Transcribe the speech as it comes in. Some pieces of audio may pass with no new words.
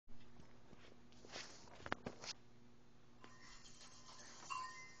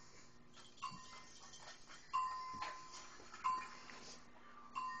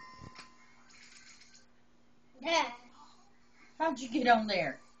How'd you get on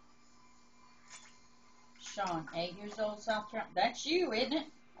there? Sean, 8 years old, South Carolina. That's you, isn't it?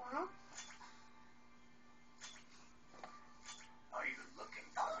 Uh-huh. Are you looking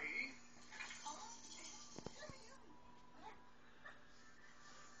for me?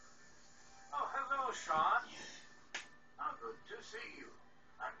 Oh, hello, Sean. Oh, good to see you.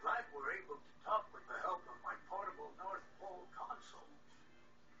 I'm glad we're able to talk with the help of my portable North Pole console.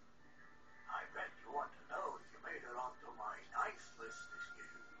 I bet you want to know if you made it onto my nice list this year.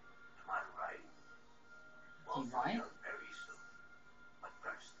 Am I right? We'll find out very soon. But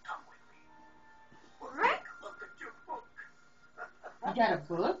first, come with me. We'll take a look at your book. You got a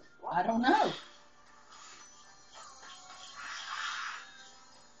book? I don't know.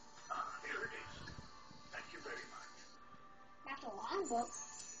 Here it is. Thank you very much. That's a long book.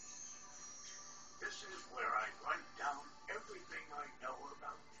 This is where I write down everything I know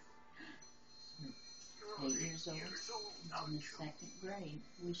about you. 8 years old. He's in the 2nd grade.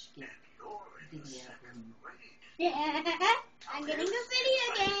 Wish gift. And you're in the Video 2nd game. grade. Yeah, I'm getting a video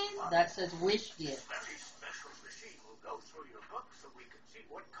game. That says wish gift. A very special machine will go through your book so we can see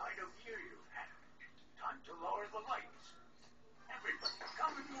what kind of year you've had. Time to lower the lights. Everybody,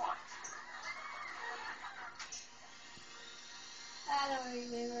 come and watch. I don't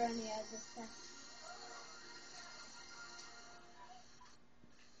remember any of this stuff.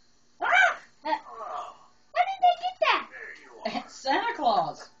 Oh, Where did they get that? there you are. Santa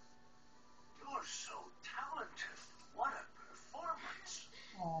Claus. You're so talented. What a performance.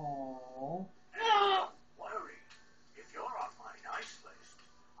 Oh. Don't worry. If you're on my nice list,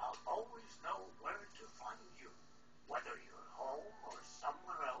 I'll always know where to find you, whether you're home or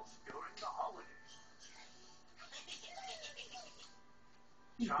somewhere else during the holidays.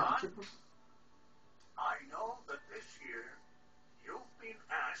 John, I know that this year you've been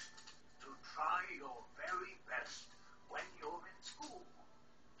asked to try your very best when you're in school.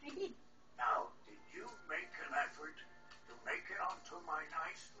 I did. Now, did you make an effort to make it onto my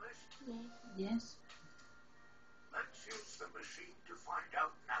nice list? Yeah. Yes. Let's use the machine to find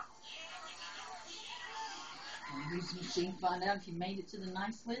out now. And use the machine to find out if you made it to the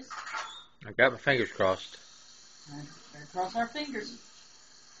nice list. I got my fingers crossed. Better cross our fingers.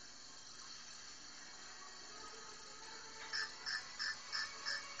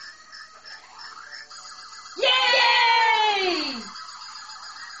 Yay!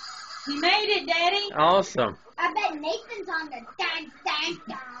 He made it, Daddy. Awesome. I bet Nathan's on the dun dun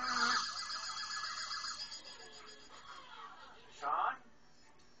dun. Sean,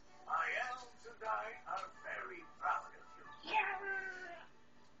 my elves and I are very proud of you.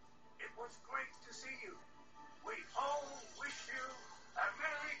 It was great to see you. We all wish you a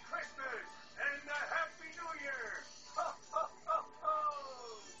Merry Christmas and a Happy New Year. Ho, ho, ho, ho.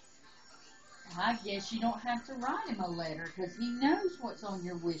 I guess you don't have to write him a letter because he knows what's on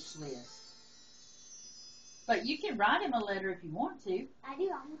your wish list. But you can write him a letter if you want to. I do.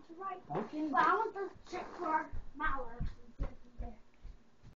 I want to write. Okay. Well, I want to check for my list.